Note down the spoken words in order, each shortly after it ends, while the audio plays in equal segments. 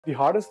The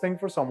hardest thing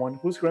for someone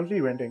who's currently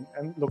renting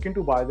and looking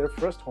to buy their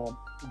first home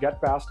to get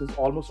past is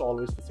almost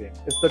always the same.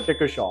 It's the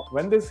ticker shock.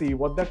 When they see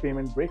what that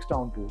payment breaks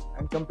down to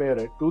and compare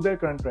it to their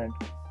current rent,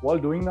 while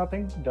doing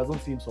nothing doesn't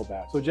seem so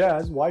bad. So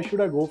Jas, why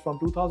should I go from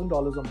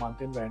 $2,000 a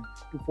month in rent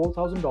to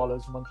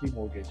 $4,000 monthly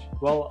mortgage?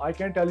 Well, I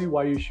can't tell you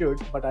why you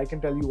should, but I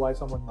can tell you why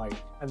someone might.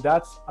 And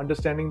that's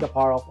understanding the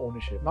power of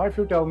ownership. Now, if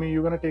you tell me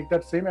you're going to take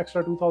that same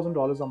extra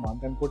 $2,000 a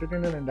month and put it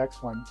in an index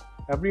fund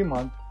every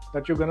month,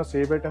 that you're going to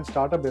save it and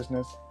start a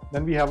business,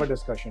 then we have a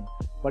discussion.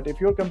 But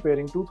if you're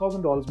comparing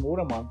 $2,000 more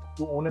a month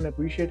to own an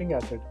appreciating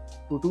asset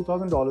to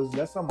 $2,000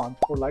 less a month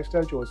for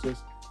lifestyle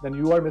choices, then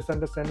you are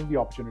misunderstanding the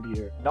opportunity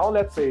here. Now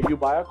let's say you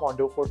buy a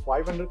condo for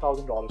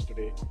 $500,000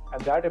 today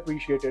and that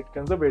appreciated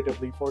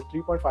conservatively for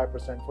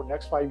 3.5% for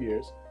next 5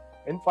 years.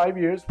 In 5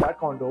 years, that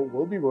condo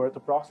will be worth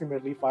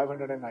approximately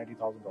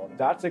 $590,000.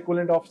 That's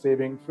equivalent of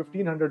saving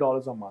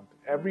 $1,500 a month,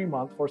 every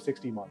month for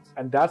 60 months.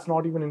 And that's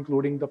not even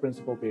including the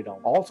principal paydown.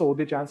 Also,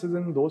 the chances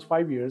in those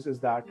 5 years is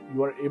that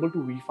you are able to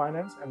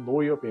refinance and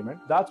lower your payment.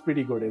 That's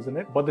pretty good, isn't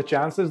it? But the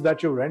chances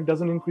that your rent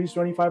doesn't increase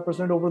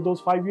 25% over those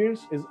 5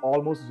 years is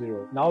almost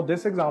zero. Now,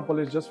 this example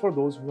is just for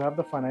those who have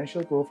the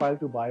financial profile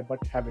to buy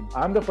but haven't.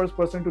 I'm the first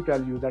person to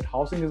tell you that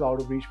housing is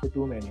out of reach for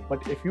too many.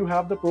 But if you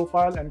have the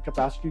profile and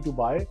capacity to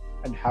buy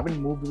and haven't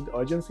moved with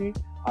urgency,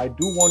 I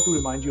do want to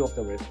remind you of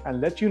the risk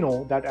and let you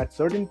know that at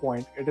certain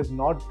point it is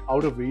not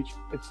out of reach,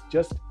 it's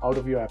just out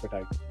of your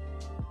appetite.